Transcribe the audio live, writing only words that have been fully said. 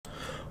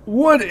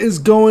What is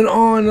going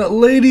on,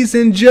 ladies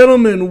and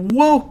gentlemen?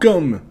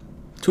 Welcome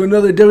to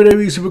another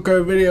Wwe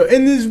Supercard video.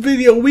 In this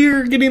video, we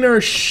are getting our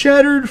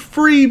shattered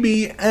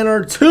freebie and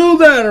our 2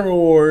 ladder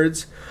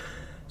rewards.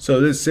 So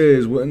this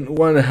is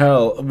one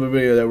hell of a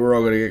video that we're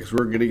all going to get, because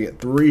we're going to get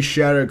 3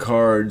 shattered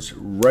cards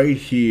right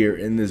here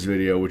in this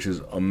video, which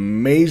is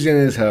amazing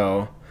as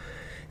hell.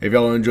 If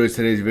y'all enjoyed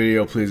today's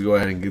video, please go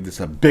ahead and give this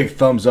a big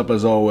thumbs up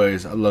as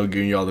always. I love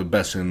giving y'all the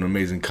best and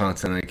amazing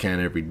content I can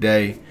every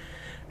day.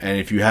 And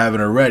if you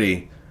haven't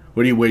already,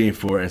 what are you waiting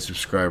for? And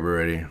subscribe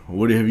already.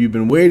 What have you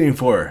been waiting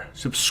for?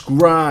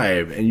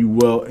 Subscribe and you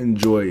will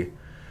enjoy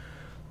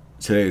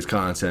today's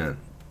content.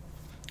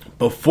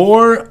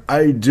 Before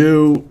I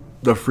do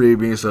the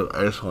freebie, so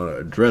I just want to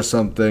address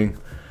something.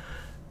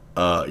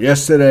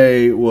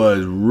 Yesterday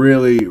was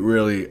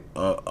really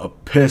a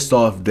pissed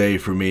off day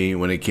for me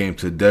when it came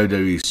to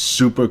Wwe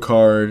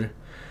Supercard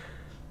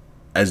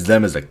as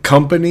a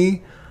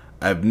company.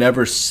 I've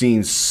never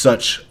seen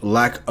such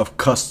lack of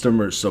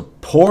customer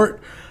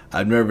support.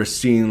 I've never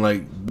seen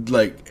like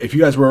if you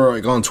guys were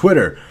like on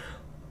Twitter,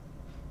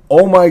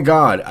 oh my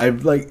god,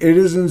 it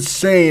is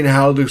insane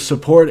how the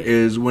support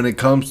is when it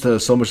comes to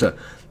so much stuff.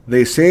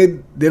 They say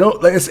they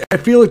don't I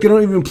feel like they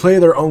don't even play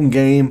their own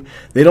game.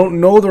 They don't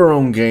know their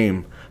own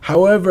game.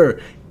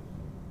 However,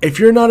 if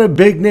you're not a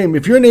big name,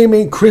 if your name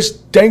ain't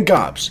Chris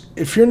Denkops,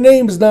 if your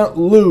name's not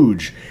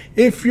Luge,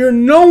 if you're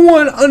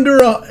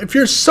if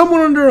you're someone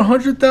under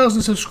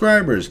 100,000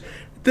 subscribers,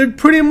 they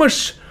pretty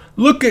much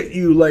look at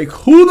you like,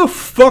 who the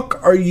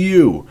fuck are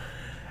you?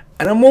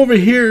 And I'm over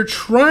here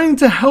trying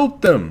to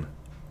help them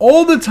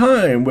all the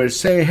time with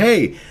saying,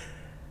 hey,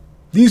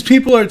 these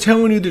people are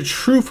telling you the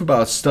truth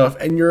about stuff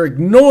and you're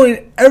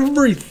ignoring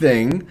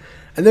everything.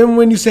 And then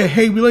when you say,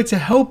 hey, we'd like to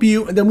help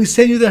you, and then we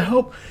send you the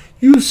help,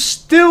 you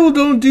still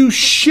don't do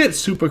shit,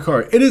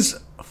 Supercard. It is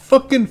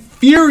fucking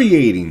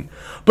infuriating.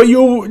 But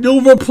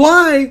you'll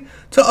reply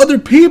to other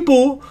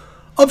people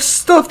of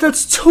stuff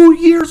that's 2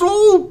 years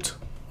old,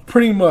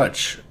 pretty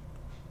much.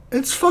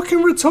 It's fucking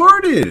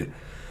retarded.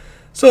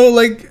 So,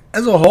 like,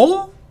 as a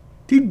whole,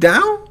 deep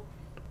down,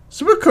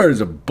 Supercard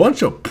is a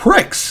bunch of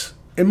pricks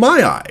in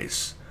my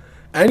eyes.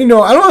 And you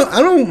know, I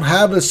don't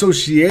have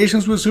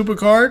associations with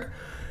Supercard,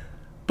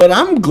 but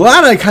I'm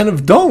glad I kind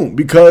of don't,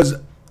 because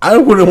I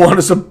wouldn't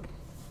want to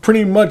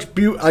pretty much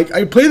be like,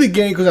 I play the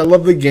game because I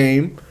love the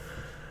game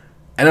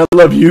and I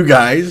love you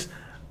guys,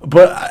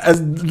 but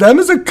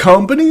as a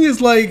company is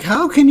like,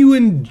 how can you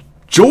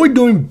enjoy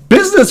doing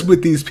business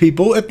with these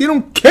people if they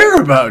don't care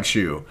about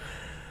you?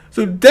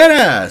 So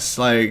deadass,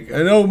 like,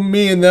 I know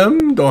me and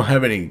them don't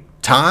have any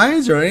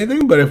ties or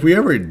anything, but if we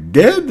ever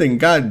did, then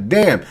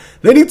goddamn,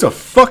 they need to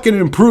fucking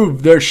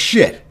improve their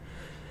shit.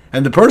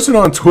 And the person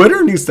on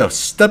Twitter needs to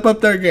step up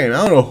their game.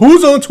 I don't know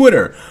who's on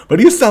Twitter, but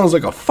he sounds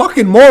like a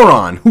fucking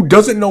moron who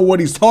doesn't know what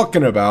he's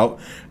talking about.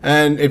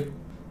 And if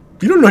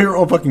you don't know your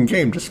own fucking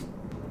game, just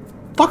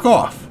fuck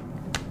off.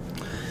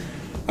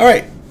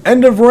 Alright,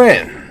 end of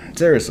rant.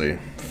 Seriously.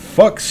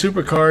 Fuck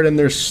Supercard and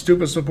their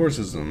stupid support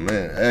system.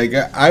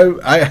 Man,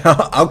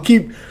 I'll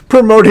keep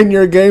promoting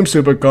your game,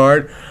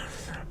 Supercard,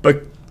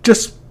 but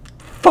just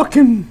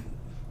fucking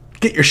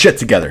get your shit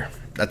together.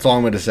 That's all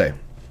I'm going to say.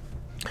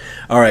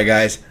 Alright,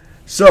 guys.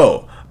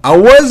 So, I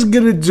was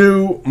going to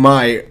do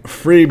my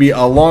freebie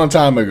a long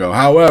time ago.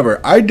 However,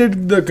 I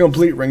did the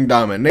complete ring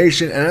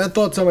domination, and I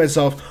thought to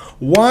myself,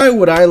 why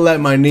would I let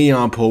my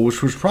neon pull,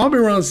 which was probably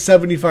around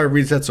 75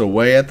 resets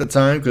away at the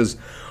time, because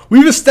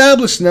we've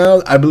established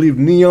now, I believe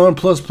neon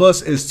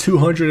plus is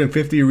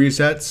 250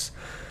 resets.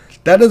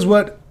 That is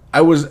what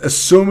I was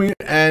assuming,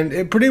 and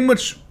it pretty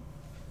much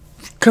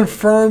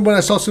confirmed when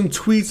I saw some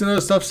tweets and other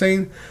stuff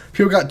saying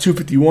people got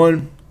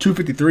 251,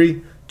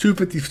 253,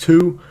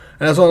 252,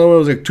 and that's all I know. It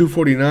was like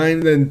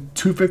 249, then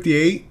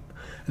 258,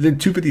 and then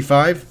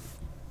 255.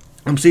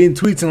 I'm seeing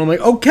tweets and I'm like,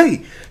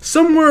 okay,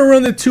 somewhere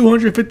around the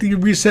 250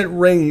 reset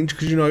range,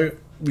 because you know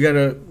you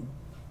gotta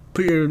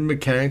put your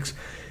mechanics,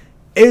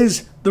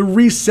 is the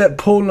reset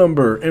pull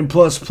number in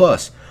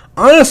plus.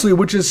 Honestly,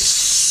 which is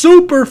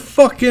super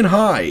fucking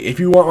high.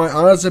 If you want my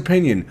honest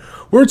opinion,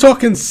 we're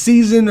talking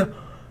season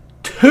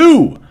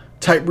 2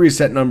 type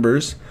reset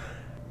numbers.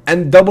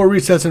 And double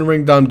resets in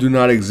Ring Dom do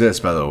not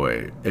exist, by the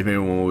way, if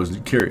anyone was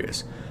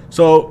curious.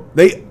 So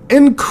they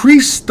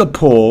increased the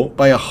pull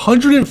by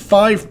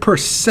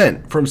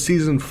 105% from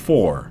season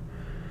 4.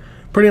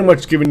 Pretty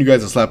much giving you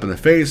guys a slap in the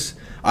face.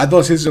 I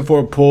thought season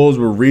 4 pulls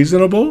were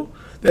reasonable.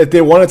 If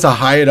they wanted to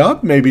high it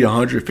up, maybe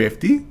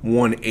 150,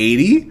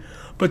 180.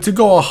 But to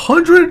go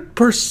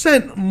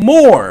 100%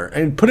 more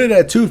and put it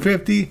at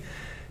 250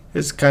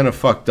 is kind of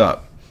fucked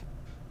up.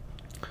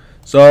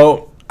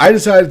 So I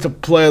decided to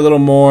play a little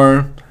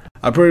more.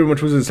 I pretty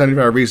much was in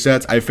 75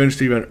 resets. I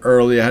finished even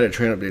early. I had to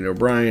train up Daniel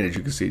Bryan. As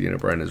you can see, Daniel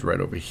Bryan is right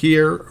over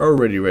here,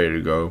 already ready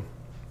to go.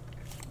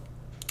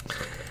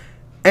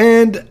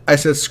 And I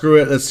said,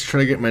 screw it. Let's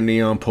try to get my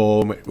neon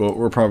pull. Well,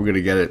 we're probably going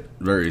to get it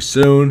very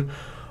soon.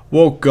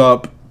 Woke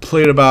up,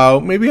 played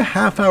about maybe a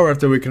half hour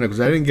after we connected,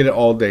 because I didn't get it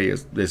all day.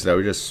 They said,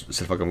 we just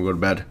said, fuck, I'm going to go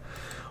to bed.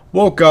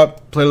 Woke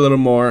up, played a little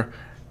more.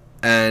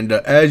 And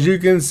as you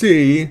can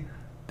see,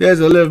 there's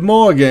a Liv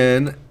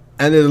Morgan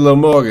and there's a Liv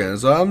Morgan.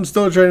 So I'm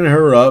still training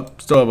her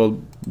up. Still have a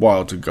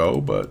while to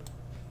go, but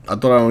I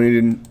thought I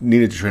only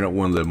needed to train up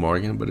one Liv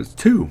Morgan, but it's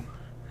two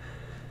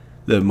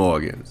Liv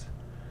Morgans.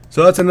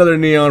 So that's another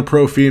Neon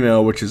Pro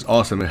female, which is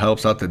awesome. It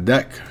helps out the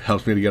deck,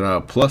 helps me to get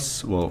out a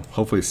plus. Well,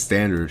 hopefully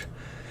standard,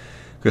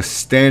 because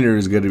standard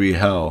is going to be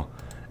hell.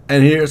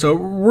 And here, so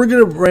we're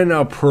going to right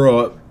now pro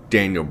up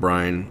Daniel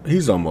Bryan.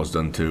 He's almost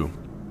done too.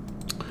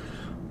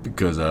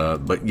 Because,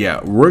 but yeah,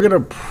 we're going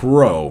to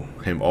pro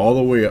him all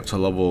the way up to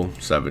level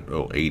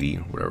 80,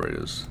 whatever it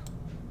is.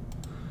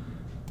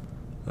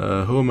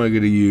 Who am I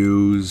going to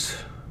use?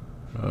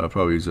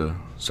 Probably use a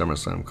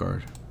SummerSlam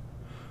card.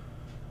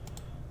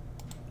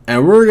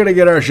 And we're going to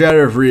get our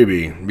Shatter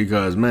Freebie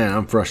because, man,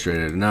 I'm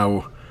frustrated.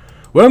 Now,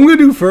 what I'm going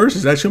to do first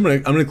is actually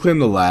I'm going to claim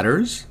the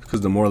ladders,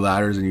 because the more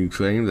ladders you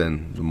claim,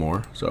 then the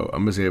more. So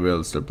I'm going to save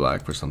Alistair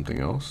Black for something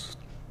else.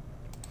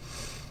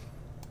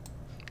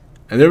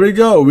 And there we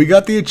go. We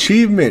got the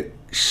achievement,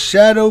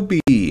 Shadow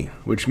B,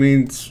 which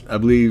means, I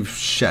believe,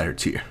 Shatter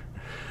Tier.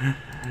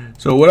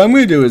 So what I'm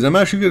going to do is I'm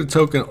actually going to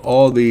token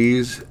all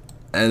these,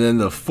 and then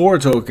the 4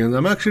 tokens,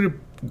 I'm actually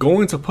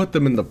going to put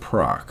them in the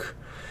proc.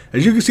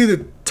 As you can see,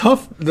 the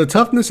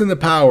toughness and the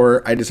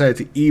power, I decided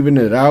to even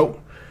it out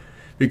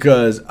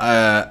because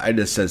I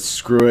just said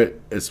screw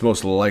it. It's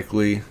most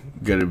likely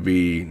gonna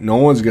be no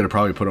one's gonna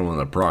probably put them on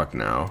the proc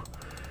now,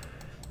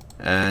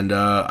 and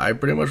I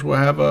pretty much will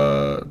have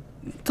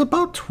it's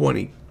about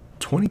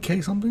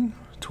 20k something.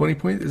 20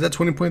 point, is that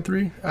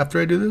 20.3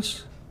 after I do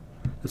this?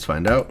 Let's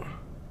find out.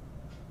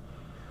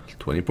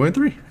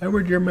 20.3.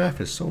 Edward, your math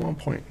is so on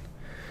point.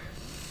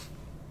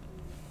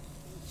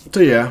 So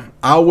yeah,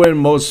 I'll win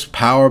most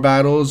power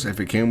battles if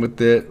it came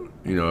with it.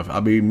 You know, if I'll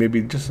be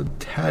maybe just a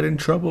tad in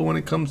trouble when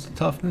it comes to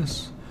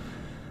toughness.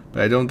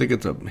 But I don't think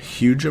it's a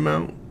huge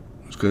amount.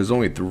 Because it's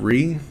only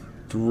three.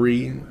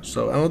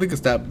 So I don't think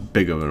it's that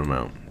big of an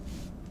amount.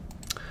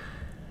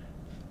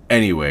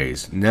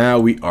 Anyways, now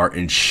we are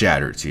in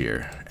Shatter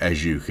Tier,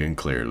 as you can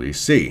clearly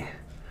see.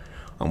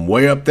 I'm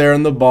way up there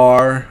in the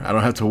bar. I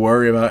don't have to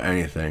worry about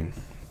anything.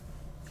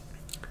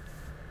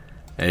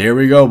 And here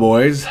we go,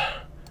 boys.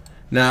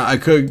 Now, I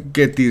could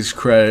get these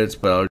credits,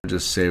 but I'll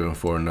just save them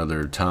for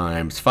another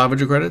time. It's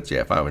 500 credits?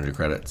 Yeah, 500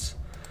 credits.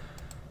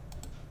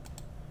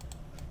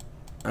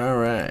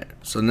 Alright,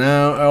 so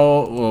now,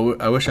 well,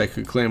 I wish I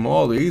could claim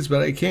all these,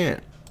 but I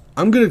can't.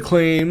 I'm going to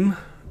claim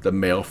the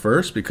male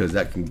first, because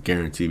that can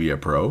guarantee me a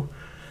pro.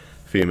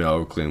 Female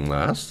will claim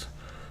last.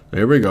 So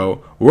here we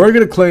go. We're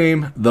going to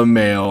claim the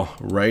male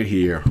right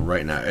here,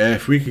 right now.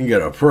 If we can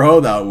get a pro,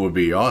 that would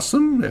be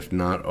awesome. If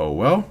not, oh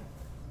well.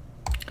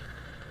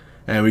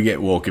 And we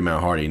get Woken Matt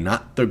Hardy,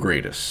 not the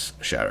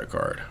greatest Shatter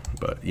card,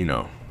 but you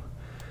know,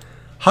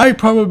 high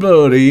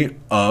probability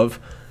of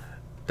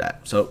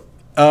that. So,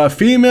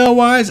 female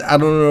wise, I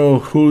don't know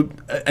who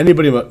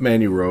anybody but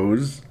Mandy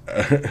Rose.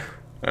 I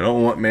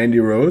don't want Mandy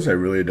Rose. I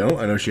really don't.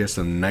 I know she has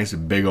some nice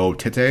big old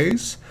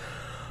titties,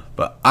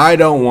 but I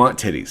don't want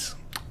titties.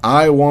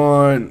 I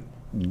want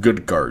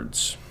good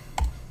cards.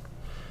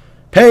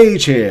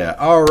 Paige here.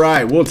 All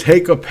right, we'll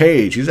take a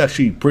Paige. He's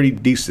actually pretty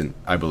decent,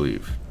 I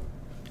believe.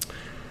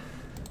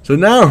 So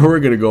now we're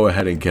going to go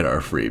ahead and get our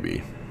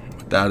freebie.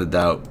 Without a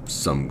doubt,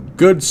 some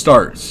good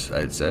starts,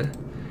 I'd say.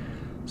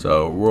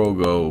 So we'll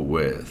go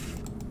with,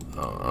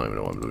 I don't even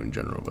know what I'm doing in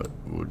general, but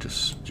we'll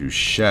just do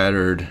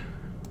Shattered.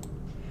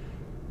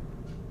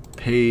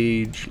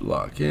 Paige,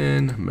 lock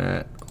in.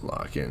 Matt,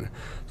 lock in.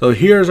 So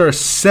here's our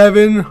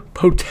 7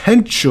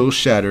 potential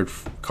Shattered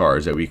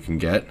cards that we can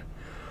get.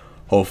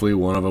 Hopefully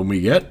one of them we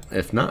get.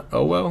 If not,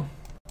 oh well.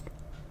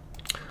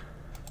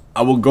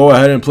 I will go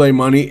ahead and play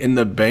money in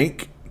the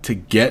bank to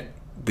get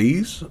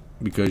these,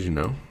 because you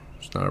know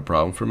it's not a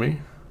problem for me.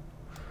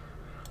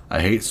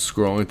 I hate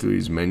scrolling through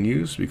these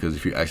menus, because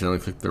if you accidentally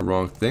click the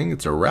wrong thing,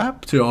 it's a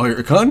wrap to all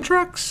your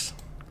contracts.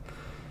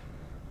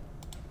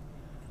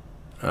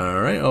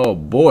 Alright, oh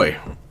boy,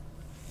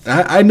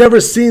 I never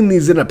seen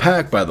these in a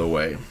pack, by the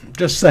way,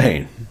 just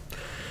saying.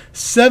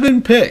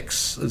 7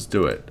 picks. Let's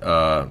do it.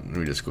 Let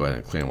me just go ahead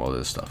and claim all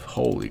this stuff.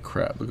 Holy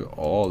crap, look at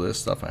all this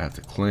stuff I have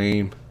to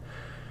claim.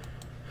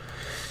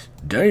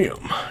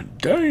 Damn.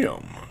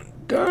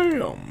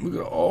 Look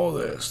at all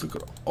this. Look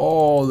at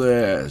all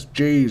this.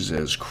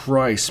 Jesus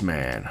Christ,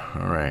 man.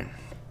 Alright.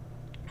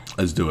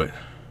 Let's do it.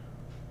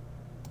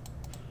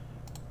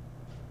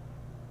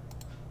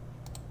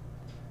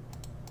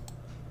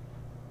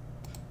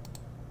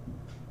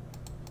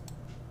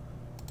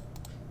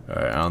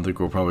 Alright, I don't think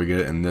we'll probably get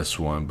it in this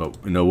one, but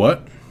you know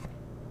what?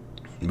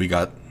 We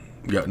got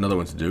another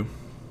one to do.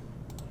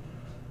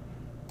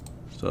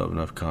 Still have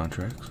enough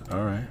contracts.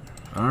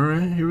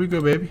 Alright, here we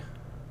go, baby.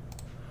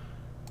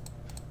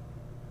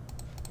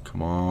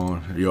 Come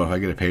on. Yo, if I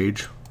get a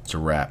Page, it's a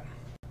wrap.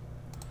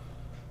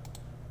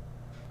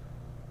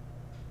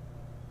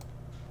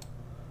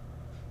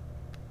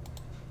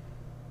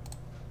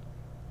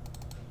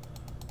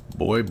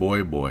 Boy.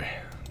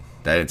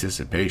 That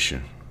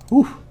anticipation..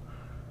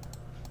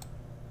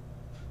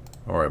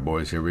 Alright,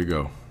 boys, here we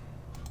go.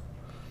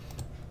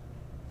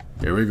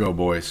 Here we go,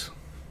 boys.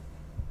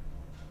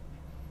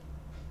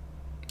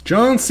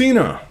 John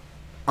Cena.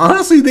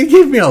 Honestly, they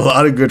gave me a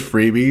lot of good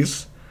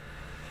freebies.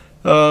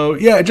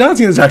 Yeah, John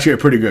Cena is actually a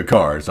pretty good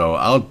card, so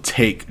I'll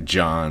take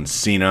John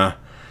Cena.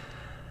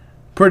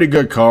 Pretty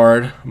good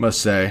card,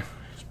 must say.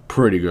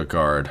 Pretty good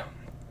card.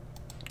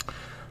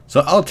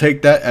 So I'll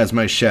take that as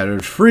my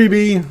shattered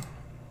freebie.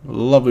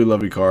 Lovely,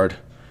 lovely card.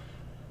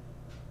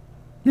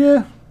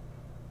 Yeah.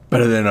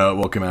 Better than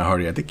Woke Matt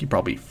Hardy. I think he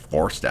probably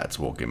 4-stats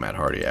Woke Matt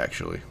Hardy,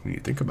 actually, when you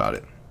think about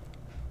it.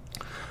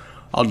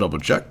 I'll double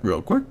check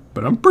real quick,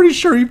 but I'm pretty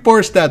sure he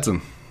 4-stats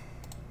him.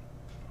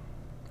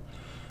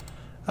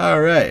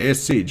 Alright, let's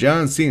see.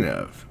 John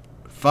Cena.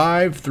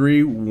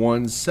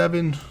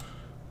 5-3-1-7.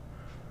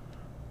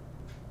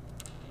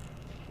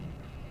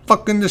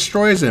 Fucking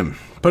destroys him.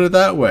 Put it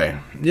that way.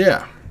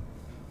 Yeah.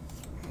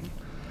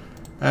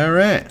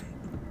 Alright.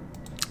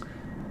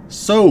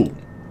 So,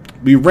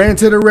 we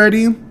ranted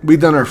already. We've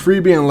done our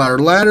freebie and our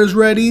ladders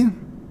ready.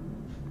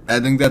 I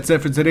think that's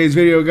it for today's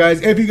video,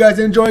 guys. If you guys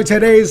enjoyed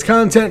today's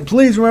content,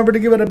 please remember to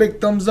give it a big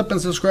thumbs up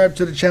and subscribe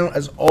to the channel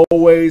as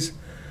always.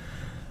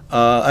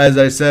 As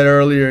I said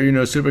earlier, you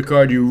know,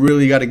 Supercard, you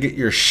really got to get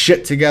your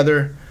shit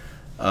together.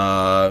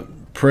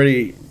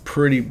 Pretty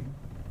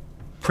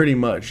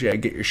much, yeah,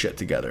 get your shit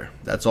together.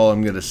 That's all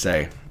I'm going to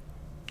say.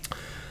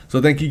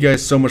 So thank you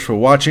guys so much for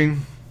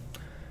watching.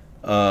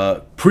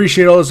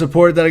 Appreciate all the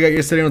support that I got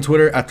yesterday on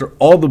Twitter after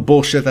all the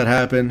bullshit that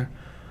happened.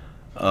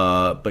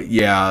 But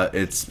yeah,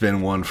 it's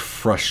been one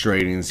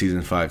frustrating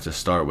Season 5 to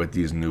start with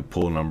these new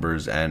pull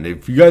numbers. And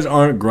if you guys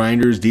aren't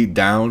grinders deep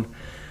down,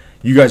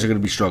 you guys are going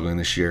to be struggling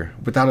this year.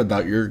 Without a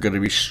doubt, you're going to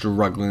be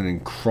struggling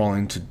and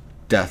crawling to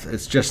death.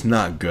 It's just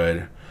not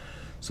good.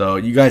 So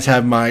you guys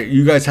have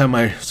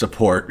my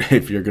support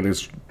if you're going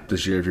to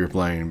this year if you're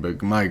playing.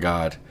 But my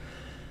God,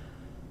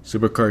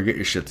 Supercard, get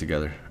your shit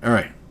together. All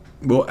right,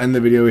 we'll end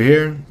the video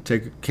here.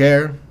 Take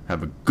care.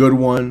 Have a good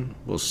one.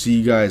 We'll see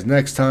you guys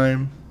next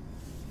time.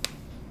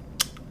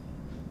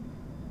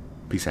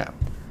 Peace out.